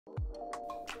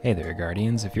Hey there,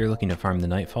 Guardians. If you're looking to farm the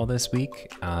Nightfall this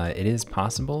week, it is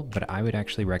possible, but I would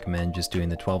actually recommend just doing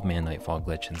the 12-man Nightfall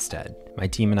glitch instead. My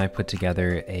team and I put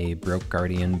together a Broke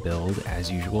Guardian build,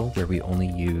 as usual, where we only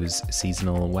use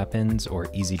seasonal weapons or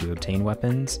easy-to-obtain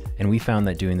weapons, and we found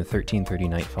that doing the 1330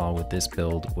 Nightfall with this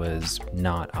build was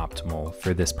not optimal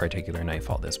for this particular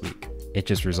Nightfall this week. It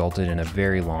just resulted in a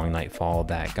very long Nightfall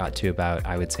that got to about,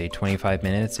 I would say, 25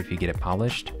 minutes if you get it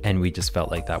polished, and we just felt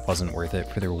like that wasn't worth it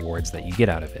for the rewards that you get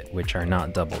out of it, which are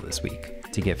not double this week.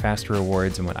 To get faster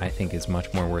rewards, and what I think is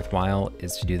much more worthwhile,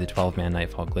 is to do the 12-man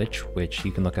Nightfall glitch, which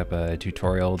you can look up a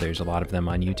tutorial. There's a lot of them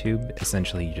on YouTube.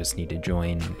 Essentially, you just need to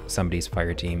join somebody's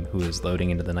fire team who is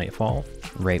loading into the Nightfall.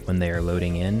 Right when they are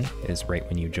loading in is right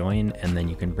when you join, and then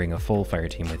you can bring a full fire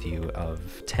team with you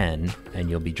of 10, and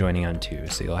you'll be joining on 2,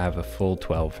 so you'll have a full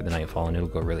 12 for the Nightfall, and it'll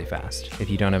go really fast. If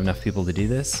you don't have enough people to do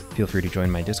this, feel free to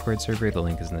join my Discord server. The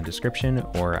link is in the description,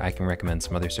 or I can recommend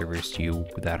some other servers to you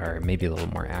that are maybe a little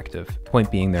more active.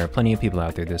 Point being, there are plenty of people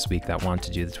out there this week that want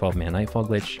to do the 12-man Nightfall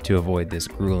glitch to avoid this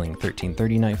grueling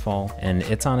 1330 Nightfall, and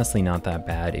it's honestly not that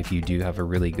bad if you do have a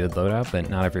really good loadout, but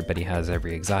not everybody has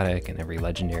every exotic and every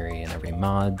legendary and every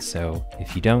mod, so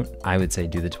if you don't, I would say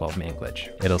do the 12-man glitch.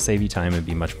 It'll save you time and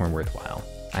be much more worthwhile.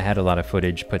 I had a lot of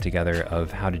footage put together of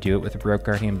how to do it with a Broke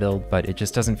Guardian build, but it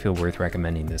just doesn't feel worth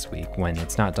recommending this week when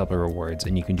it's not double rewards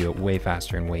and you can do it way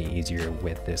faster and way easier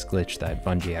with this glitch that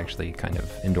Bungie actually kind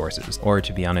of endorses. Or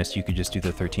to be honest, you could just do the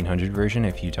 1300 version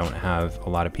if you don't have a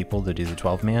lot of people to do the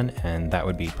 12-man, and that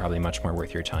would be probably much more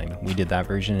worth your time. We did that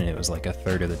version and it was like a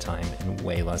third of the time and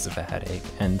way less of a headache,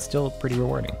 and still pretty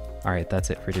rewarding. Alright, that's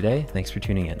it for today. Thanks for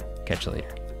tuning in. Catch you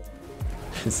later.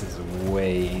 This is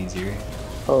way easier.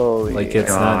 Holy like it's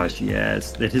gosh, not,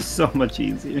 yes, it is so much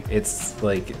easier. It's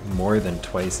like more than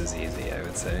twice as easy, I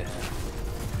would say.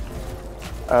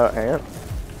 Hang on.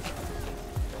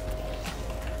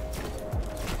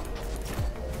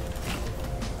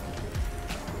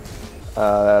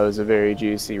 That was a very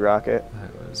juicy rocket.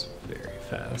 That was very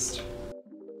fast.